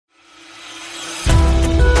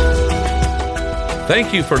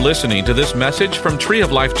Thank you for listening to this message from Tree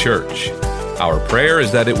of Life Church. Our prayer is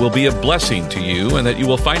that it will be a blessing to you and that you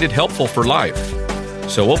will find it helpful for life.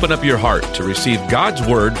 So open up your heart to receive God's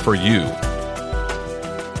word for you.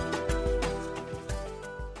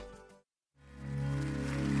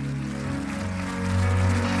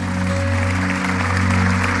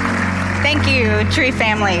 Thank you, Tree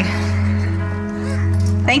family.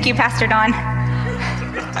 Thank you, Pastor Don.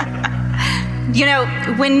 You know,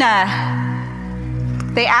 when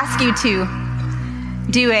they ask you to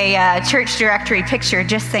do a church directory picture,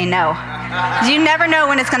 just say no. You never know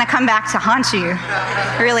when it's going to come back to haunt you,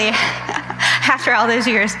 really, after all those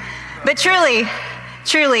years. But truly,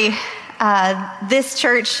 this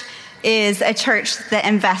church is a church that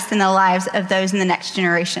invests in the lives of those in the next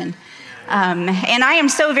generation. And I am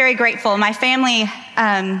so very grateful. My family,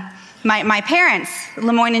 my parents,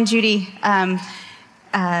 Lemoyne and Judy,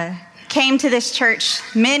 came to this church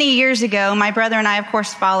many years ago. My brother and I, of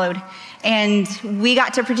course, followed. And we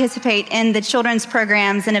got to participate in the children's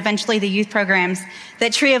programs and eventually the youth programs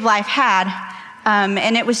that Tree of Life had.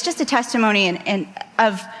 And it was just a testimony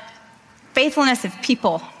of faithfulness of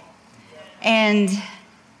people and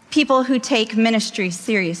people who take ministry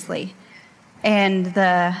seriously and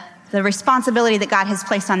the responsibility that God has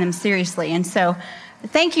placed on them seriously. And so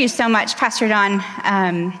thank you so much, Pastor Don.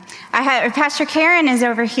 Pastor Karen is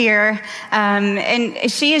over here, and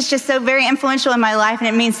she is just so very influential in my life, and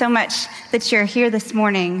it means so much that you're here this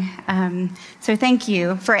morning. So thank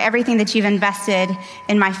you for everything that you've invested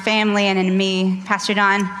in my family and in me. Pastor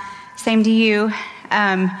Don, same to you.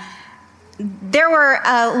 There were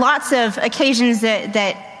lots of occasions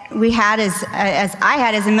that we had as I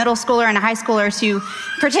had as a middle schooler and a high schooler to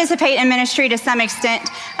participate in ministry to some extent.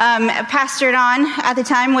 Pastor Don at the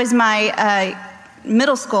time was my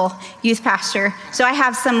middle school youth pastor, so I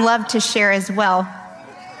have some love to share as well.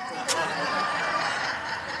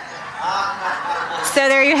 So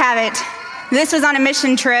there you have it. This was on a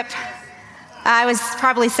mission trip. I was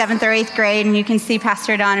probably 7th or 8th grade, and you can see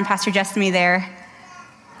Pastor Don and Pastor Justine there.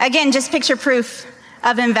 Again, just picture proof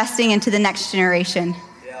of investing into the next generation.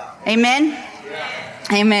 Amen? Yeah.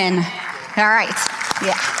 Amen. All right.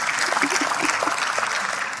 Yeah.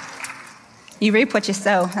 You reap what you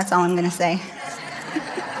sow. That's all I'm going to say.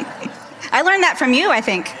 I learned that from you, I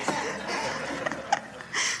think.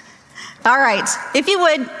 All right. If you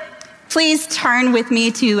would, please turn with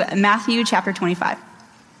me to Matthew chapter 25.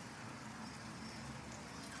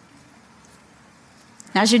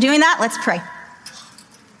 Now, as you're doing that, let's pray.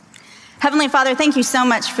 Heavenly Father, thank you so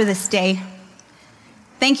much for this day.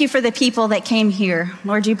 Thank you for the people that came here.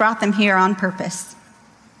 Lord, you brought them here on purpose.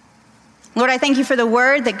 Lord, I thank you for the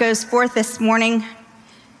word that goes forth this morning.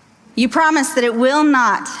 You promise that it will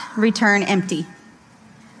not return empty,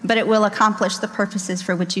 but it will accomplish the purposes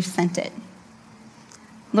for which you sent it.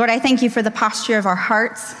 Lord, I thank you for the posture of our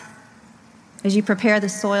hearts as you prepare the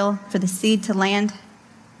soil for the seed to land.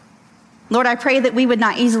 Lord, I pray that we would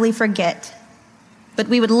not easily forget, but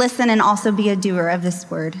we would listen and also be a doer of this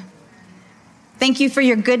word. Thank you for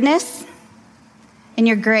your goodness and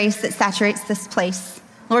your grace that saturates this place.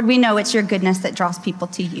 Lord, we know it's your goodness that draws people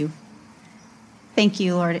to you. Thank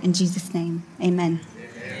you, Lord, in Jesus' name. Amen.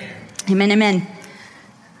 Amen, amen.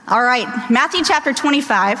 All right, Matthew chapter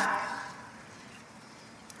 25.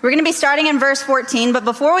 We're going to be starting in verse 14, but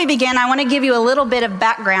before we begin, I want to give you a little bit of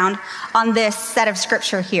background on this set of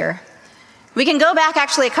scripture here. We can go back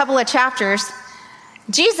actually a couple of chapters.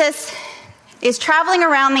 Jesus is traveling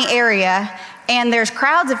around the area, and there's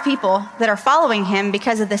crowds of people that are following him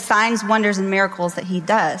because of the signs, wonders, and miracles that he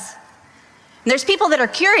does. And there's people that are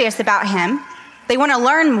curious about him. They want to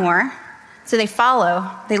learn more, so they follow,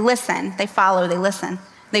 they listen, they follow, they listen,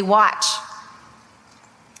 they watch.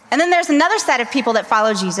 And then there's another set of people that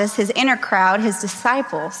follow Jesus, his inner crowd, his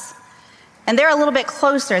disciples. And they're a little bit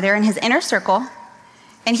closer. They're in his inner circle,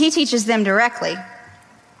 and he teaches them directly.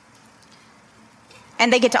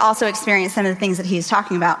 And they get to also experience some of the things that he's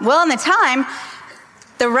talking about. Well, in the time,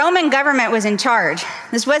 the Roman government was in charge.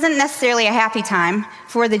 This wasn't necessarily a happy time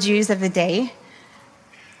for the Jews of the day.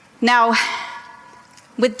 Now,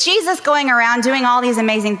 with Jesus going around doing all these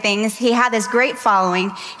amazing things, he had this great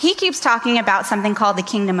following. He keeps talking about something called the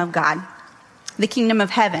kingdom of God, the kingdom of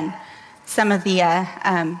heaven. Some of the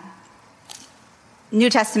New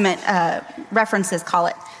Testament references call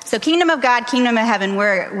it. So kingdom of God, kingdom of heaven,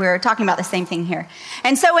 we're talking about the same thing here.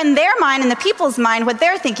 And so in their mind, in the people's mind, what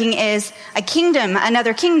they're thinking is a kingdom,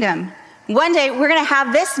 another kingdom. One day we're going to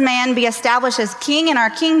have this man be established as king in our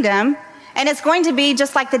kingdom, and it's going to be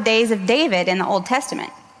just like the days of David in the Old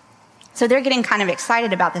Testament. So they're getting kind of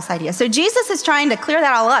excited about this idea. So Jesus is trying to clear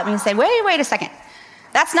that all up and say, wait a second.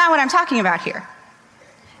 That's not what I'm talking about here.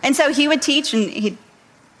 And so he would teach, and he'd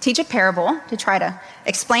teach a parable to try to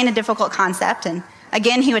explain a difficult concept. And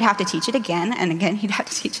again, he would have to teach it again, and again, he'd have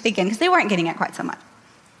to teach it again because they weren't getting it quite so much.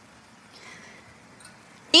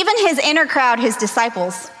 Even his inner crowd, his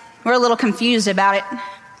disciples, were a little confused about it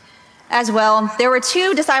as well. There were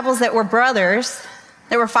 2 disciples that were brothers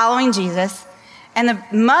that were following Jesus, and the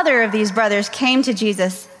mother of these brothers came to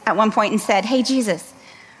Jesus at one point and said, "Hey, Jesus,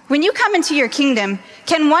 when you come into your kingdom,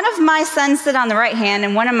 can one of my sons sit on the right hand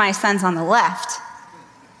and one of my sons on the left?"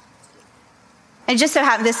 And just so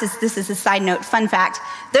happens, this is a side note, fun fact,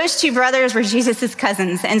 those 2 brothers were Jesus'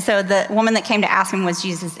 cousins, and so the woman that came to ask him was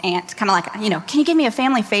Jesus' aunt, kind of like, can you give me a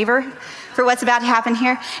family favor for what's about to happen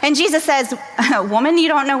here? And Jesus says, "Woman, you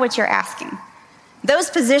don't know what you're asking. Those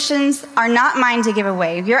positions are not mine to give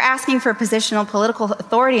away. You're asking for positional political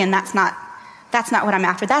authority, and that's not what I'm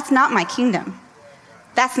after. That's not my kingdom.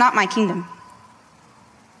 That's not my kingdom."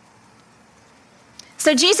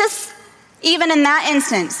 So Jesus, even in that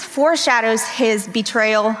instance, foreshadows his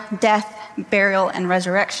betrayal, death, burial, and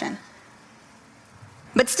resurrection.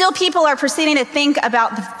 But still, people are proceeding to think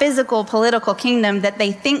about the physical political kingdom that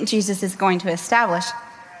they think Jesus is going to establish.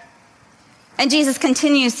 And Jesus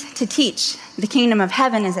continues to teach the kingdom of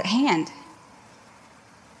heaven is at hand.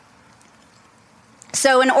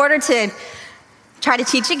 So in order to try to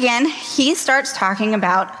teach again, he starts talking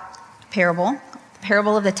about the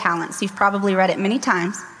parable of the talents. You've probably read it many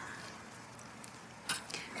times.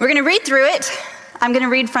 We're going to read through it. I'm going to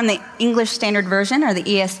read from the English Standard Version, or the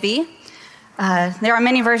ESV. There are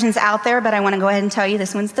many versions out there, but I want to go ahead and tell you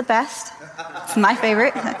this one's the best. It's my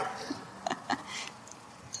favorite.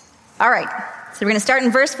 All right, so we're going to start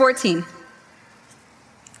in verse 14.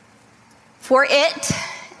 "For it,"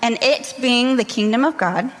 and it being the kingdom of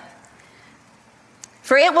God,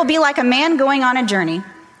 "for it will be like a man going on a journey,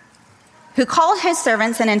 who called his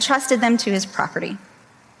servants and entrusted them to his property.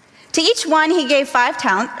 To each one he gave 5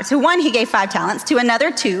 talents, to one he gave 5 talents, to another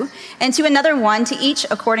 2, and to another 1, to each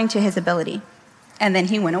according to his ability. And then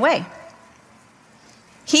he went away.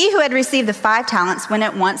 He who had received the 5 talents went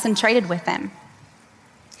at once and traded with them.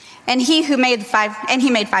 And he made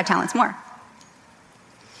 5 talents more.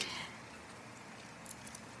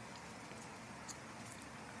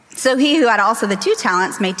 So he who had also the 2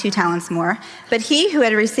 talents made 2 talents more, but he who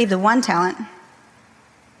had received the 1 talent,"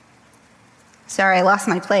 sorry, I lost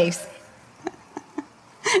my place,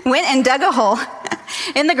 "went and dug a hole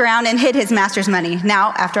in the ground and hid his master's money.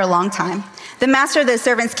 Now, after a long time, the master of the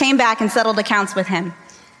servants came back and settled accounts with him.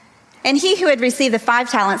 And he who had received the 5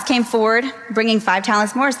 talents came forward, bringing 5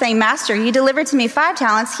 talents more, saying, 'Master, you delivered to me 5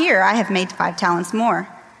 talents. Here, I have made 5 talents more.'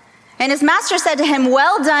 And his master said to him,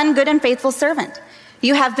 'Well done, good and faithful servant.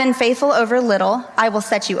 You have been faithful over little. I will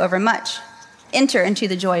set you over much. Enter into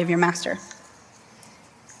the joy of your master.'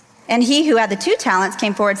 And he who had the 2 talents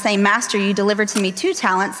came forward, saying, 'Master, you delivered to me 2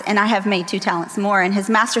 talents, and I have made 2 talents more.' And his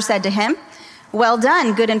master said to him, 'Well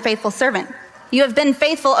done, good and faithful servant. You have been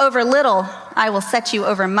faithful over little. I will set you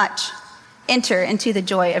over much. Enter into the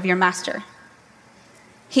joy of your master.'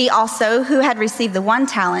 He also, who had received the 1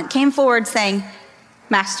 talent, came forward, saying,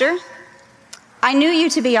 'Master, I knew you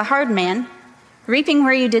to be a hard man, reaping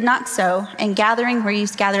where you did not sow, and gathering where you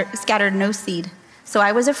scattered no seed. So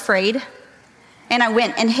I was afraid, and I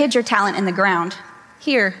went and hid your talent in the ground.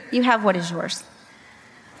 Here, you have what is yours.'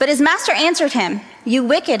 But his master answered him, 'You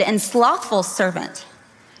wicked and slothful servant.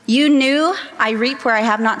 You knew I reap where I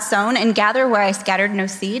have not sown, and gather where I scattered no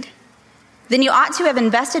seed. Then you ought to have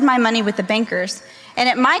invested my money with the bankers, and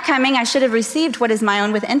at my coming I should have received what is my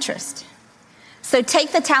own with interest. So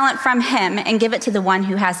take the talent from him and give it to the one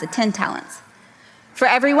who has the 10 talents. For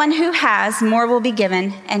everyone who has, more will be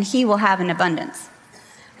given, and he will have an abundance.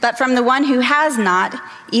 But from the one who has not,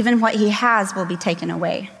 even what he has will be taken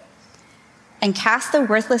away. And cast the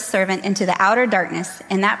worthless servant into the outer darkness.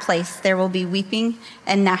 In that place there will be weeping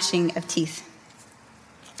and gnashing of teeth."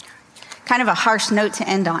 Kind of a harsh note to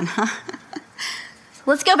end on, huh?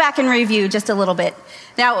 Let's go back and review just a little bit.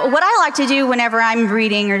 Now, what I like to do whenever I'm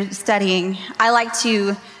reading or studying, I like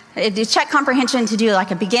to check comprehension, to do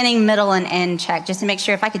like a beginning, middle, and end check, just to make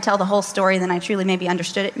sure if I could tell the whole story, then I truly maybe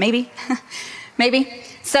understood it. Maybe. Maybe.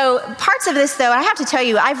 So parts of this, though, I have to tell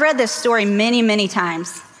you, I've read this story many, many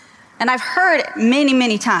times. And I've heard it many,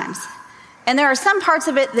 many times. And there are some parts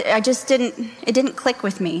of it that it didn't click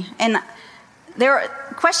with me. And there are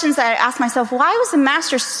questions that I asked myself, why was the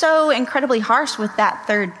master so incredibly harsh with that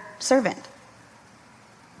 3rd servant?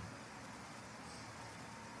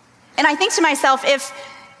 And I think to myself,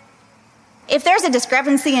 if there's a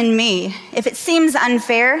discrepancy in me, if it seems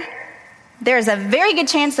unfair, there's a very good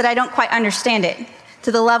chance that I don't quite understand it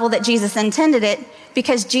to the level that Jesus intended it,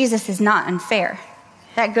 because Jesus is not unfair.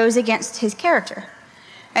 that goes against his character.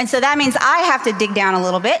 And so that means I have to dig down a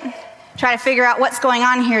little bit, try to figure out what's going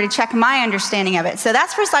on here to check my understanding of it. So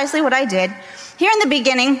that's precisely what I did. Here in the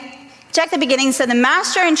beginning, check the beginning. So the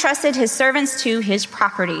master entrusted his servants to his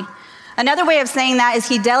property. Another way of saying that is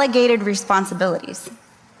he delegated responsibilities.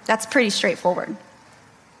 That's pretty straightforward.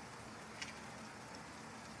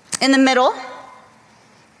 In the middle,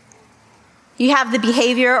 you have the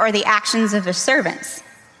behavior or the actions of his servants.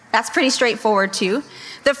 That's pretty straightforward too.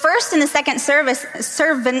 The first and the second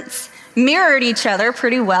servants mirrored each other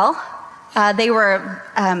pretty well. They were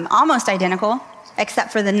almost identical,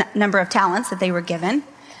 except for the number of talents that they were given.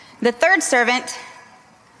 The third servant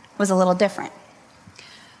was a little different.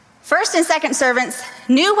 First and second servants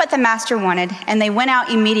knew what the master wanted, and they went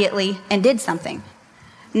out immediately and did something.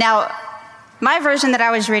 Now, my version that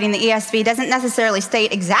I was reading, the ESV, doesn't necessarily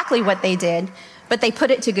state exactly what they did, but they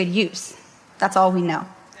put it to good use. That's all we know.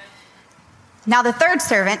 Now, the third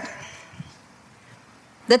servant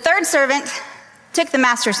took the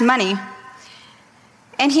master's money,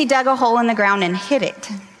 and he dug a hole in the ground and hid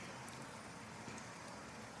it.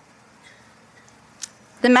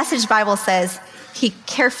 The Message Bible says he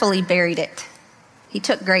carefully buried it. He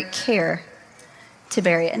took great care to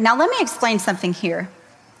bury it. Now, let me explain something here.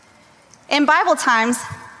 In Bible times,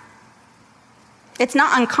 it's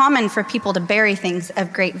not uncommon for people to bury things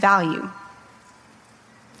of great value.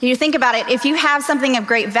 You think about it, if you have something of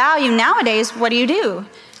great value nowadays, what do?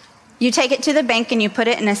 You take it to the bank and you put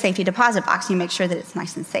it in a safety deposit box. You make sure that it's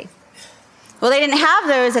nice and safe. Well, they didn't have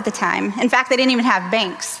those at the time. In fact, they didn't even have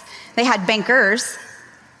banks. They had bankers.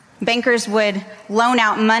 Bankers would loan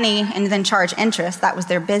out money and then charge interest. That was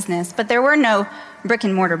their business. But there were no brick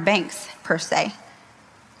and mortar banks per se.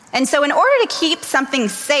 And so in order to keep something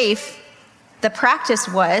safe, the practice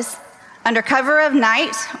was, under cover of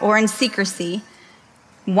night or in secrecy,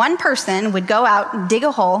 one person would go out, dig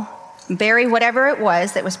a hole, bury whatever it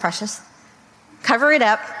was that was precious, cover it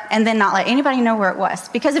up, and then not let anybody know where it was.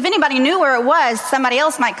 Because if anybody knew where it was, somebody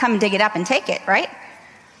else might come and dig it up and take it, right?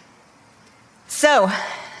 So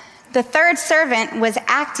the third servant was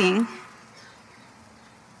acting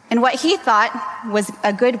in what he thought was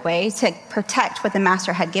a good way to protect what the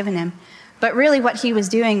master had given him. But really what he was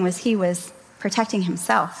doing was he was protecting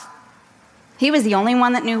himself. He was the only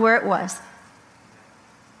one that knew where it was.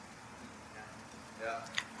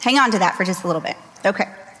 Hang on to that for just a little bit. Okay.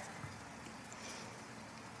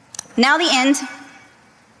 Now the end.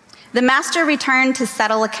 The master returned to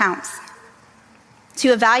settle accounts, to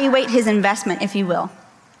evaluate his investment, if you will.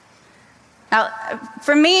 Now,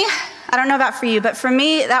 for me, I don't know about for you, but for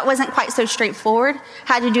me, that wasn't quite so straightforward.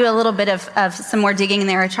 Had to do a little bit of some more digging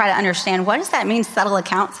there to try to understand, what does that mean, settle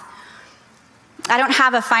accounts? I don't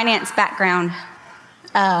have a finance background.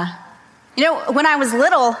 When I was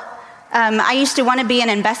little, I used to want to be an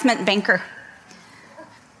investment banker,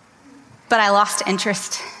 but I lost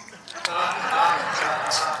interest.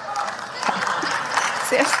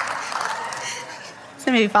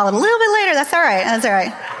 Some of you followed a little bit later. That's all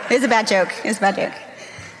right. It was a bad joke.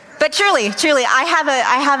 But truly, I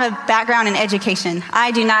have a background in education.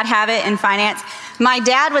 I do not have it in finance. My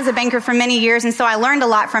dad was a banker for many years, and so I learned a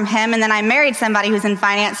lot from him. And then I married somebody who's in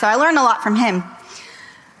finance, so I learned a lot from him.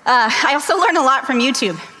 I also learned a lot from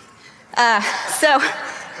YouTube.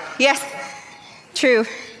 Yes, true.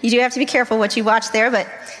 You do have to be careful what you watch there, but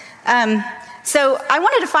so I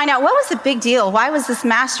wanted to find out, what was the big deal? Why was this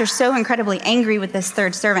master so incredibly angry with this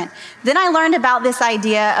third servant? Then I learned about this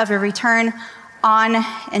idea of a return on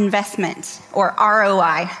investment, or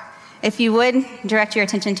ROI. If you would, direct your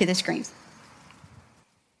attention to the screens.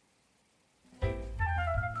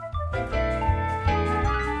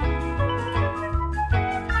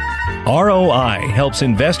 ROI helps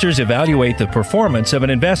investors evaluate the performance of an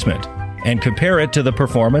investment and compare it to the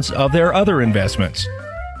performance of their other investments.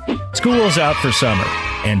 School's out for summer,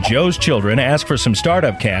 and Joe's children ask for some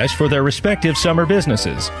startup cash for their respective summer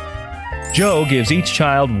businesses. Joe gives each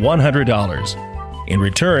child $100. In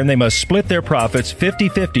return, they must split their profits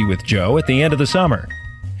 50-50 with Joe at the end of the summer.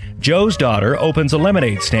 Joe's daughter opens a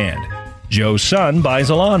lemonade stand. Joe's son buys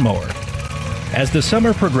a lawnmower. As the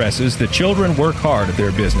summer progresses, the children work hard at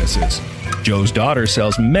their businesses. Joe's daughter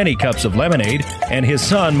sells many cups of lemonade, and his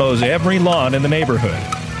son mows every lawn in the neighborhood.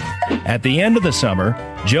 At the end of the summer,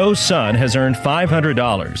 Joe's son has earned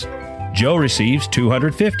 $500. Joe receives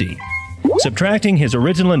 $250. Subtracting his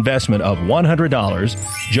original investment of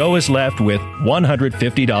 $100, Joe is left with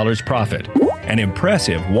 $150 profit, an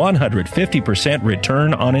impressive 150%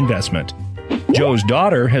 return on investment. Joe's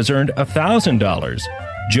daughter has earned $1,000.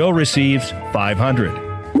 Joe receives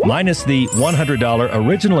 $500, minus the $100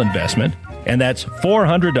 original investment, and that's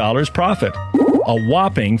 $400 profit. a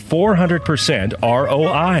whopping 400%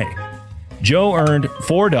 ROI. Joe earned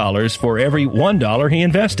 $4 for every $1 he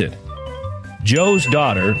invested. Joe's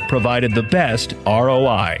daughter provided the best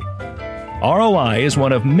ROI. ROI is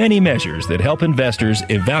one of many measures that help investors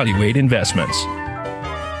evaluate investments.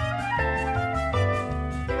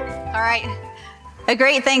 All right. A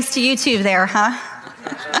great thanks to YouTube there, huh?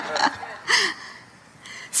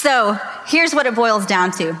 So here's what it boils down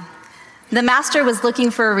to. The master was looking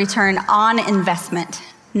for a return on investment,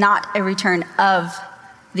 not a return of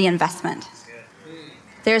the investment.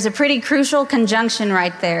 There's a pretty crucial conjunction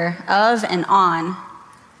right there, of and on.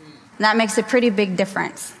 That makes a pretty big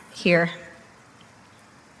difference here.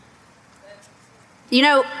 You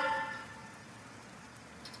know,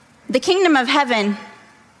 the kingdom of heaven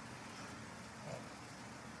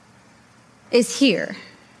is here.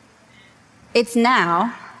 It's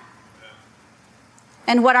now.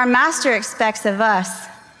 And what our master expects of us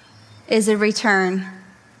is a return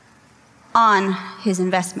on his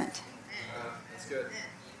investment. That's good.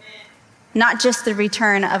 Not just the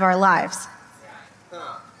return of our lives.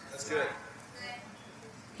 That's good.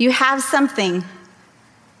 You have something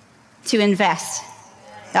to invest.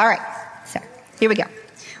 All right, so here we go.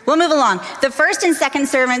 We'll move along. The first and second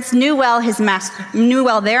servants knew well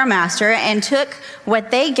their master, and took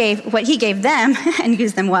what he gave them, and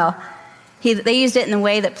used them well. They used it in a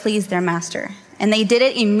way that pleased their master, and they did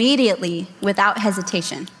it immediately without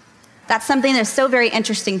hesitation. That's something that's so very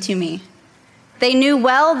interesting to me. They knew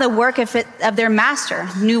well the work of their master,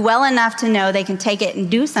 knew well enough to know they can take it and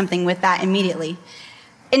do something with that immediately.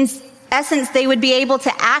 In essence, they would be able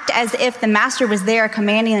to act as if the master was there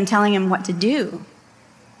commanding and telling him what to do.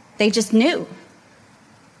 They just knew.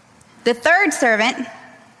 The third servant,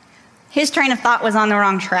 his train of thought was on the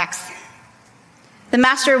wrong tracks. The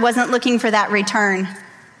master wasn't looking for that return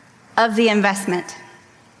of the investment.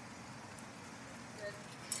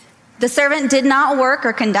 The servant did not work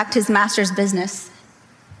or conduct his master's business.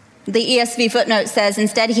 The ESV footnote says,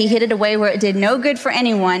 instead, he hid it away where it did no good for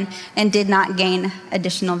anyone and did not gain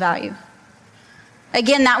additional value.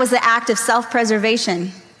 Again, that was the act of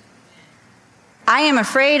self-preservation. I am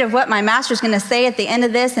afraid of what my master's going to say at the end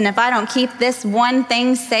of this, and if I don't keep this one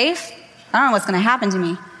thing safe, I don't know what's going to happen to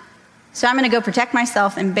me. So I'm going to go protect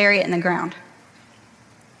myself and bury it in the ground.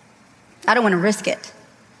 I don't want to risk it.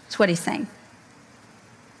 That's what he's saying.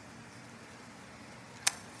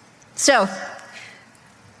 So,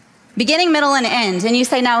 beginning, middle, and end. And you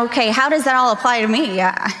say, now, okay, how does that all apply to me?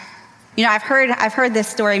 You know, I've heard this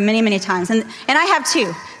story many, many times, and I have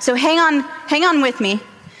too. So hang on with me.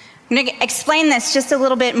 I'm going to explain this just a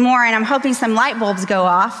little bit more, and I'm hoping some light bulbs go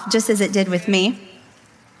off, just as it did with me.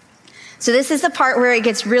 So this is the part where it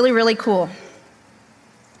gets really, really cool.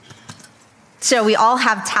 So we all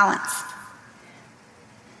have talents.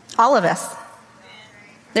 All of us.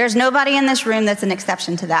 There's nobody in this room that's an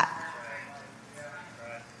exception to that.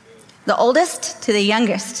 The oldest to the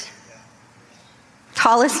youngest.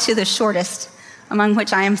 Tallest to the shortest, among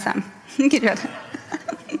which I am some.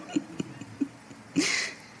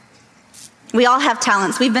 We all have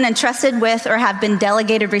talents. We've been entrusted with or have been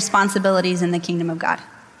delegated responsibilities in the kingdom of God.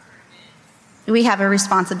 We have a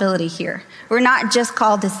responsibility here. We're not just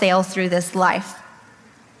called to sail through this life.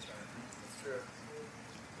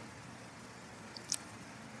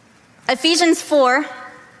 Ephesians 4,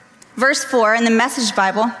 verse 4 in the Message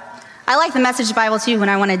Bible. I like the Message Bible too when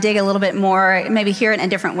I want to dig a little bit more, maybe hear it in a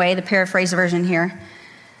different way, the paraphrase version here.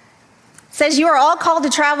 It says, you are all called to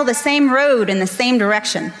travel the same road in the same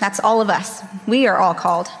direction. That's all of us. We are all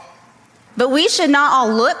called. But we should not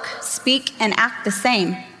all look, speak, and act the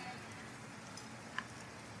same.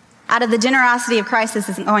 Out of the generosity of Christ, this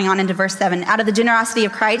is going on into verse 7. Out of the generosity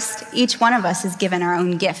of Christ, each one of us is given our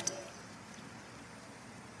own gift.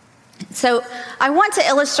 So I want to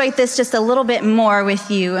illustrate this just a little bit more with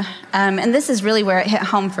you, and this is really where it hit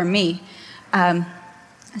home for me.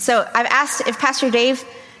 So I've asked if Pastor Dave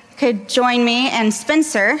could join me and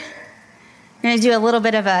Spencer. We're going to do a little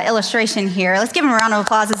bit of an illustration here. Let's give them a round of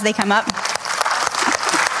applause as they come up.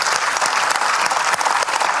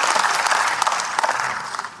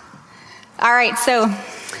 All right, so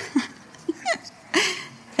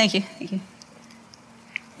thank you.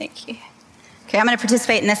 Okay, I'm going to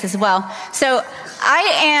participate in this as well. So I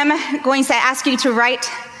am going to ask you to write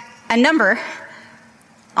a number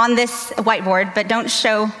on this whiteboard, but don't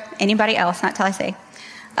show anybody else, not till I say.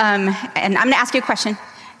 And I'm going to ask you a question,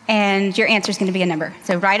 and your answer is going to be a number.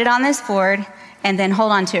 So write it on this board, and then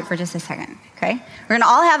hold on to it for just a second, okay? We're going to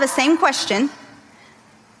all have the same question, and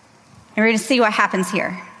we're going to see what happens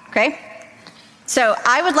here, okay? So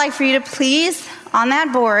I would like for you to please, on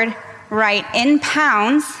that board, write in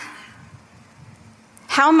pounds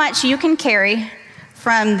how much you can carry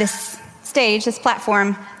from this stage, this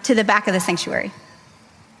platform, to the back of the sanctuary.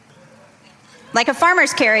 Like a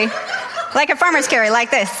farmer's carry,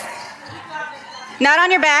 like this. Not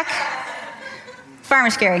on your back,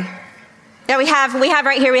 farmer's carry. Yeah, we have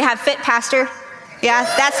right here, we have Fit Pastor. Yeah,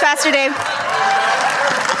 that's Pastor Dave.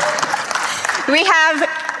 We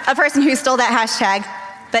have a person who stole that hashtag,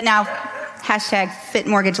 but now hashtag Fit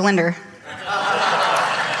Mortgage Lender.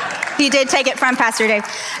 He did take it from Pastor Dave.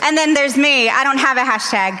 And then there's me. I don't have a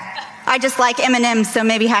hashtag. I just like M&M's, so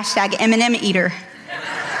maybe hashtag M&M eater.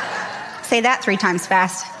 Say that 3 times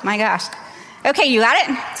fast. My gosh. Okay, you got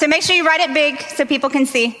it? So make sure you write it big so people can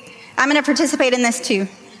see. I'm going to participate in this too.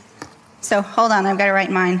 So hold on, I've got to write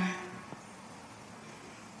mine.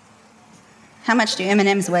 How much do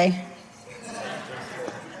M&M's weigh?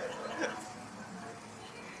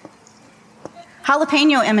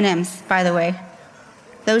 Jalapeno M&M's, by the way.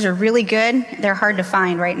 Those are really good. They're hard to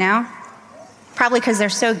find right now. Probably because they're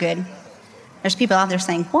so good. There's people out there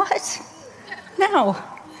saying, what? No.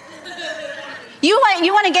 You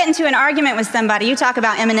want to get into an argument with somebody, you talk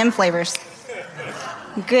about M&M flavors.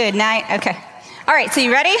 Good night. Okay. All right, so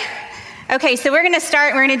you ready? Okay, so we're going to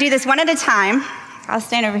start. We're going to do this one at a time. I'll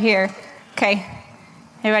stand over here. Okay.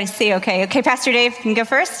 Everybody see? Okay. Okay, Pastor Dave, you can go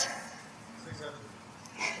first.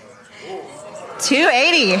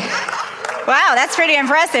 280. Wow, that's pretty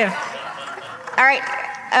impressive. All right.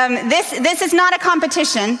 This is not a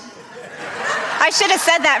competition. I should have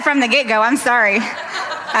said that from the get-go. I'm sorry.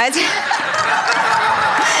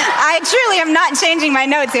 I truly am not changing my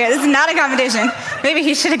notes here. This is not a competition. Maybe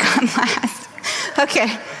he should have gone last.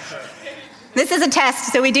 Okay. This is a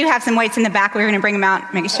test, so we do have some weights in the back. We're going to bring them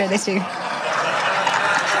out, making sure they do.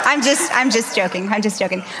 I'm just joking.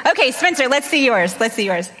 Okay, Spencer, let's see yours.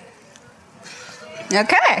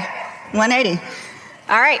 Okay, 180.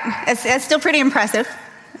 All right, that's still pretty impressive.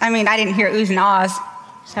 I mean, I didn't hear oohs and ahs.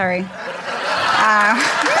 Sorry.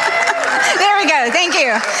 There we go. Thank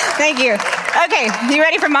you. Okay, you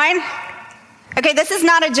ready for mine? Okay, this is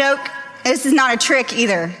not a joke. This is not a trick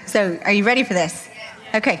either. So are you ready for this?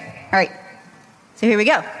 Okay, all right. So here we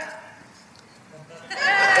go.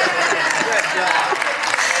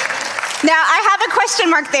 Now, I have a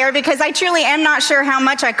question mark there because I truly am not sure how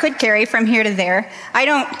much I could carry from here to there. I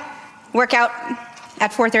don't work out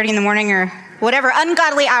at 4:30 in the morning or whatever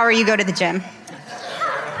ungodly hour you go to the gym.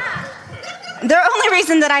 The only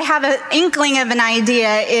reason that I have an inkling of an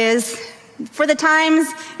idea is for the times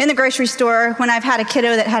in the grocery store when I've had a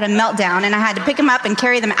kiddo that had a meltdown and I had to pick them up and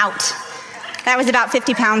carry them out. That was about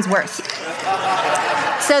 50 pounds worth.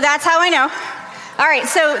 So that's how I know. All right,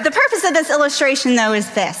 so the purpose of this illustration, though, is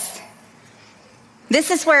this.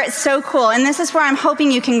 This is where it's so cool, and this is where I'm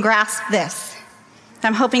hoping you can grasp this.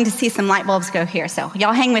 I'm hoping to see some light bulbs go here, so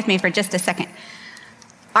y'all hang with me for just a second.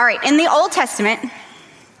 All right, in the Old Testament,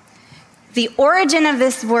 the origin of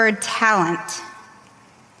this word talent,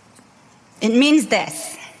 it means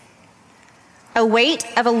this: a weight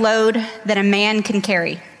of a load that a man can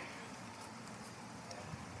carry.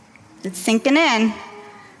 It's sinking in.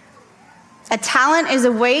 A talent is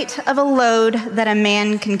a weight of a load that a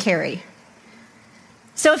man can carry.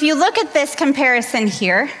 So if you look at this comparison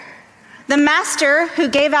here, the master who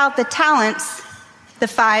gave out the talents, the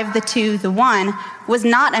 5, the 2, the 1, was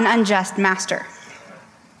not an unjust master.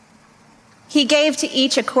 He gave to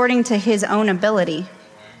each according to his own ability.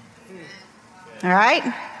 All right?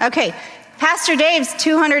 Okay, Pastor Dave's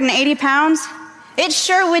 280 pounds. It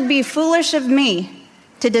sure would be foolish of me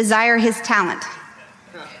to desire his talent,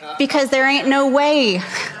 because there ain't no way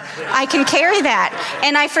I can carry that.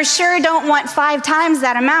 And I for sure don't want 5 times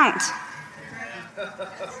that amount.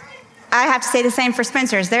 I have to say the same for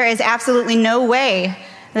Spencer's. There is absolutely no way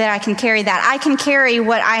that I can carry that. I can carry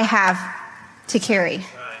what I have to carry.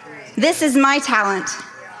 This is my talent.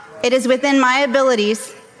 It is within my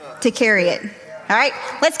abilities to carry it. All right,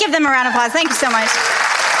 let's give them a round of applause. Thank you so much.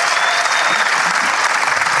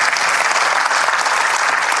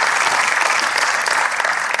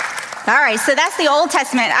 All right, so that's the Old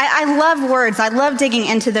Testament. I love words. I love digging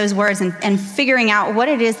into those words and figuring out what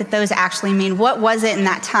it is that those actually mean. What was it in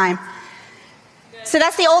that time? So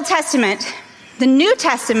that's the Old Testament. The New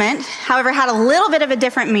Testament, however, had a little bit of a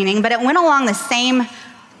different meaning, but it went along the same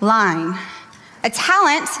line. A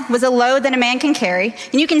talent was a load that a man can carry,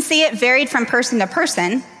 and you can see it varied from person to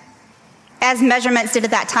person. As measurements did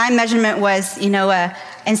at that time, measurement was,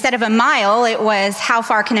 instead of a mile, it was how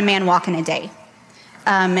far can a man walk in a day.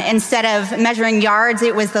 Instead of measuring yards,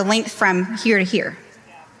 it was the length from here to here,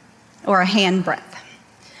 or a hand breadth.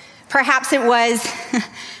 Perhaps it was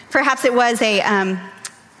a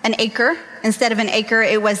an acre. Instead of an acre,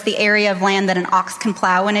 it was the area of land that an ox can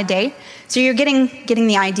plow in a day. So you're getting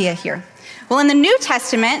the idea here. Well, in the New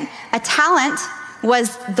Testament, a talent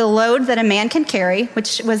was the load that a man can carry,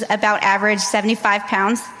 which was about average 75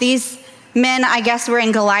 pounds. These men, I guess, were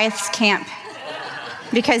in Goliath's camp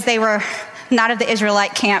because they were not of the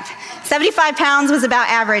Israelite camp. 75 pounds was about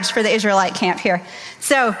average for the Israelite camp here.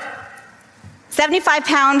 So 75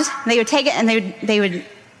 pounds, they would take it and they would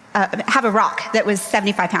have a rock that was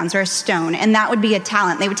 75 pounds or a stone, and that would be a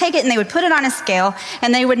talent. They would take it and they would put it on a scale,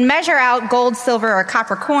 and they would measure out gold, silver, or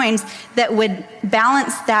copper coins that would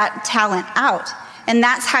balance that talent out. And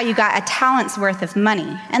that's how you got a talent's worth of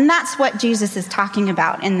money. And that's what Jesus is talking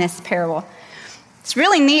about in this parable. It's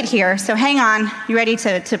really neat here, so hang on. You ready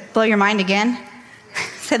to blow your mind again?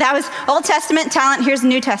 So that was Old Testament talent. Here's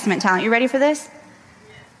New Testament talent. You ready for this?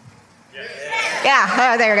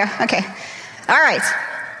 Yeah, oh, there we go. Okay. All right.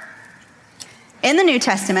 In the New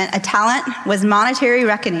Testament, a talent was monetary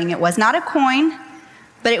reckoning. It was not a coin,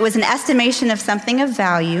 but it was an estimation of something of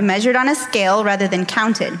value measured on a scale rather than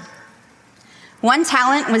counted. One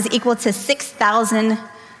talent was equal to 6,000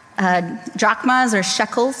 drachmas or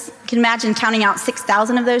shekels. You can imagine counting out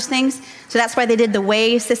 6,000 of those things. So that's why they did the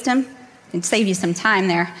weigh system. It'd save you some time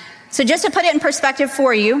there. So just to put it in perspective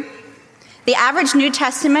for you, the average New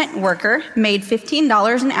Testament worker made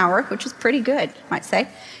 $15 an hour, which is pretty good, I might say.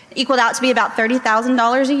 It equaled out to be about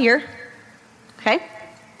 $30,000 a year. Okay?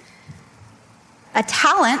 A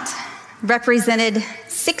talent represented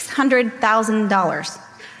 $600,000.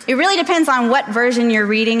 It really depends on what version you're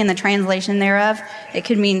reading and the translation thereof. It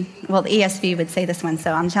could mean, well, the ESV would say this one,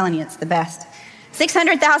 so I'm telling you it's the best.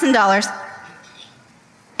 $600,000.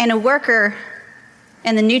 And a worker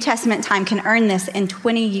in the New Testament time can earn this in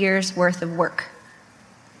 20 years worth of work.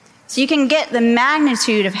 So you can get the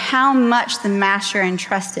magnitude of how much the master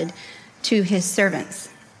entrusted to his servants.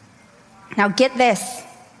 Now get this.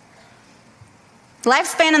 The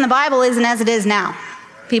lifespan in the Bible isn't as it is now.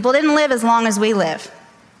 People didn't live as long as we live.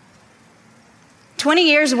 20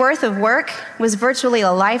 years worth of work was virtually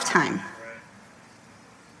a lifetime.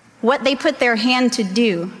 What they put their hand to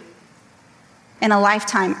do in a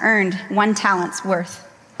lifetime earned 1 talent's worth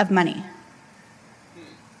of money.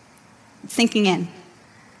 It's sinking in.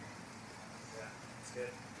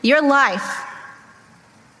 Your life,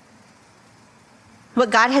 what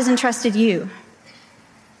God has entrusted you,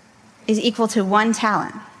 is equal to 1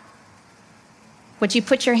 talent. What you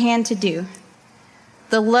put your hand to do.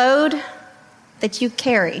 The load that you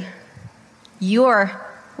carry, your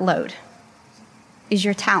load, is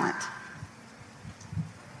your talent.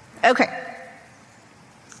 Okay.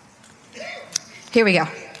 Here we go.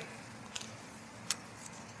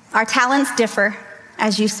 Our talents differ,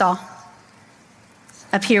 as you saw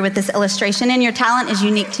up here with this illustration, and your talent is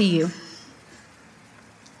unique to you.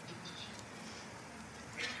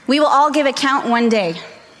 We will all give account one day.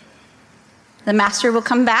 The master will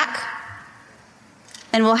come back,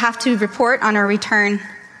 and we'll have to report on our return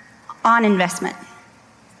on investment.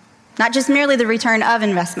 Not just merely the return of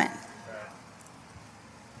investment.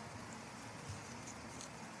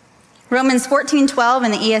 Romans 14:12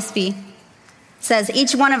 in the ESV says,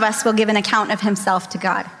 each one of us will give an account of himself to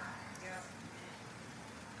God.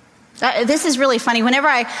 This is really funny. Whenever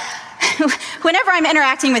I'm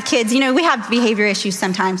interacting with kids, we have behavior issues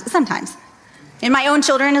sometimes. In my own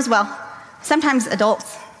children as well. Sometimes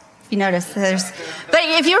adults, if you notice. But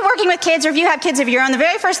if you're working with kids or if you have kids of your own, the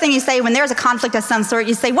very first thing you say when there's a conflict of some sort,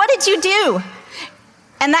 you say, what did you do?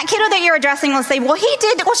 And that kiddo that you're addressing will say, well, he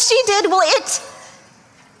did, well, she did, well, it.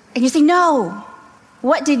 And you say, no,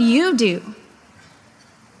 what did you do?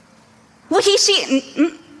 Well, he,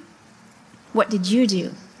 she, what did you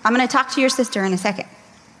do? I'm going to talk to your sister in a second.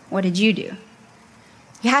 What did you do?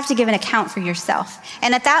 You have to give an account for yourself.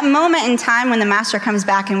 And at that moment in time when the master comes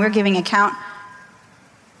back and we're giving account,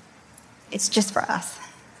 it's just for us.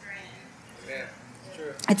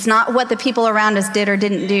 It's not what the people around us did or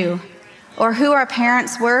didn't do, or who our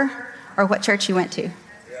parents were, or what church you went to.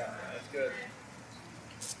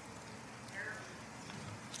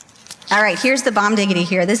 All right, here's the bomb diggity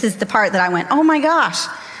here. This is the part that I went, oh my gosh.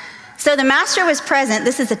 So the master was present.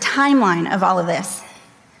 This is a timeline of all of this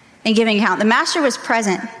and giving account. The master was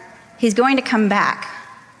present. He's going to come back.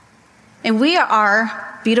 And we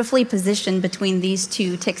are beautifully positioned between these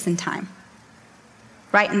two ticks in time,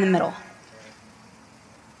 right in the middle.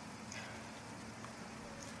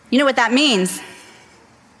 You know what that means?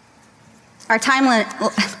 Our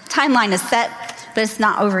timeline is set, but it's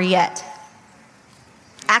not over yet.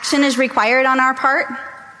 Action is required on our part.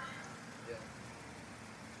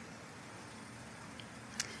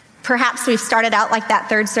 Perhaps we've started out like that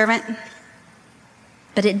third servant.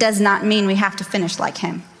 but it does not mean we have to finish like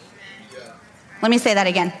him. Let me say that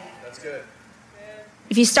again. That's good.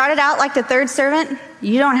 If you started out like the third servant,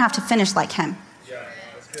 you don't have to finish like him. Yeah,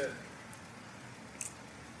 that's good.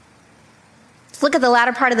 Let's look at the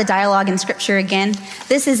latter part of the dialogue in Scripture again.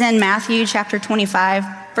 This is in Matthew chapter 25,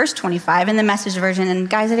 verse 25 in the Message version. And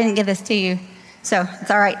guys, I didn't give this to you, so it's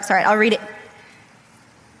all right. It's all right. I'll read it.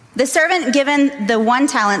 The servant given the 1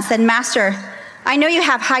 talent said, "Master, I know you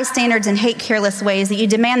have high standards and hate careless ways, that you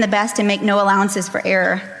demand the best and make no allowances for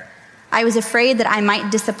error. I was afraid that I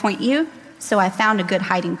might disappoint you, so I found a good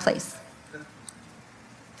hiding place.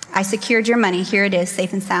 I secured your money. Here it is,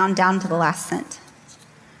 safe and sound, down to the last cent."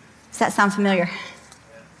 Does that sound familiar?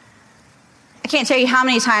 I can't tell you how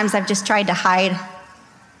many times I've just tried to hide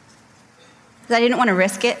because I didn't want to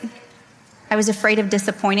risk it. I was afraid of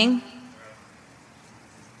disappointing.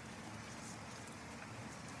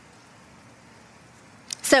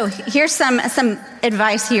 So here's some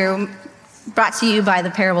advice here brought to you by the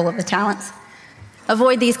parable of the talents.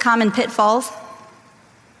 Avoid these common pitfalls.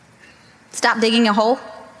 Stop digging a hole.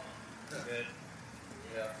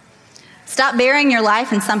 Stop burying your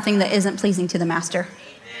life in something that isn't pleasing to the master.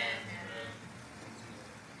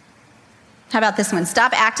 How about this one?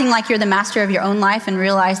 Stop acting like you're the master of your own life and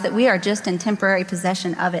realize that we are just in temporary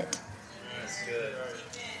possession of it.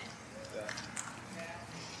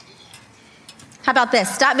 How about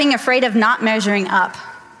this? Stop being afraid of not measuring up.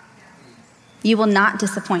 You will not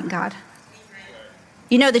disappoint God.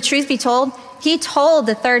 You know, the truth be told, he told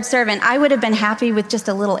the third servant, I would have been happy with just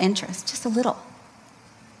a little interest, just a little.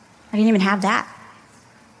 I didn't even have that.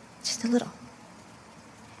 Just a little.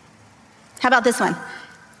 How about this one?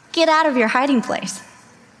 Get out of your hiding place.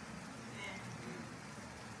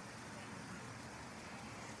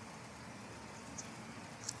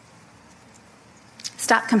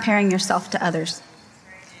 Stop comparing yourself to others.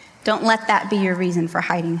 Don't let that be your reason for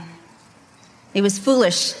hiding. It was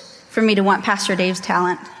foolish for me to want Pastor Dave's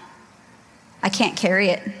talent. I can't carry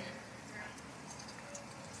it.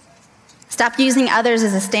 Stop using others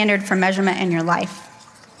as a standard for measurement in your life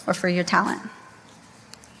or for your talent.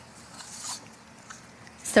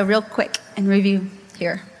 So real quick in review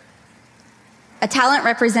here. A talent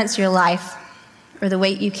represents your life or the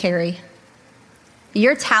weight you carry.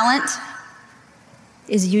 Your talent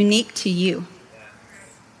is unique to you.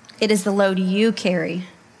 It is the load you carry.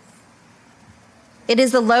 It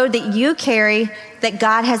is the load that you carry that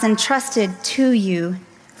God has entrusted to you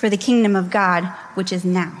for the kingdom of God, which is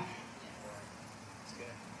now.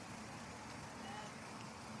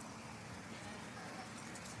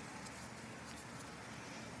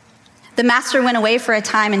 The master went away for a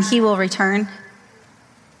time and he will return.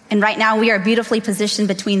 And right now we are beautifully positioned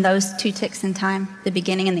between those two ticks in time, the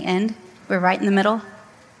beginning and the end. We're right in the middle,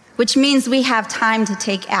 which means we have time to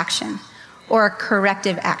take action or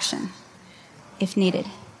corrective action if needed.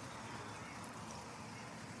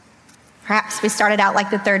 Perhaps we started out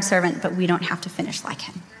like the third servant, but we don't have to finish like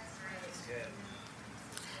him.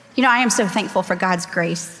 You know, I am so thankful for God's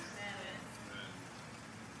grace.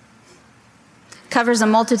 Covers a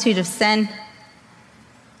multitude of sin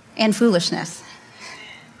and foolishness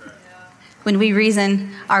when we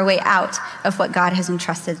reason our way out of what God has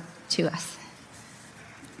entrusted to us.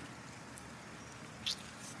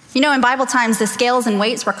 You know, in Bible times, the scales and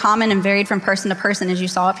weights were common and varied from person to person, as you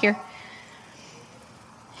saw up here,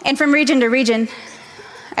 and from region to region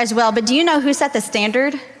as well. But do you know who set the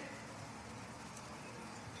standard?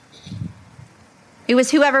 It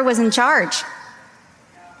was whoever was in charge.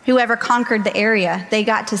 Whoever conquered the area, they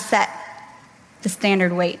got to set the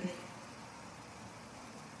standard weight.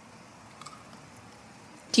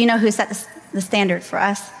 Do you know who set the standard for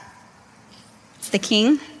us? It's the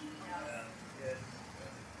king.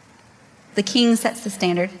 The king sets the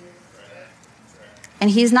standard. And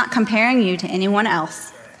he's not comparing you to anyone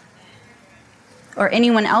else or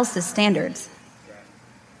anyone else's standards.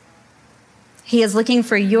 He is looking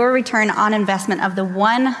for your return on investment of the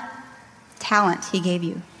one talent he gave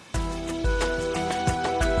you.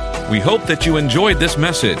 We hope that you enjoyed this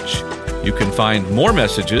message. You can find more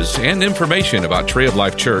messages and information about Tree of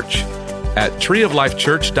Life Church at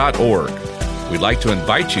treeoflifechurch.org. We'd like to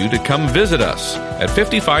invite you to come visit us at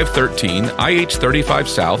 5513 IH35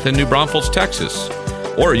 South in New Braunfels, Texas.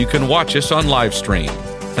 Or you can watch us on live stream.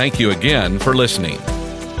 Thank you again for listening.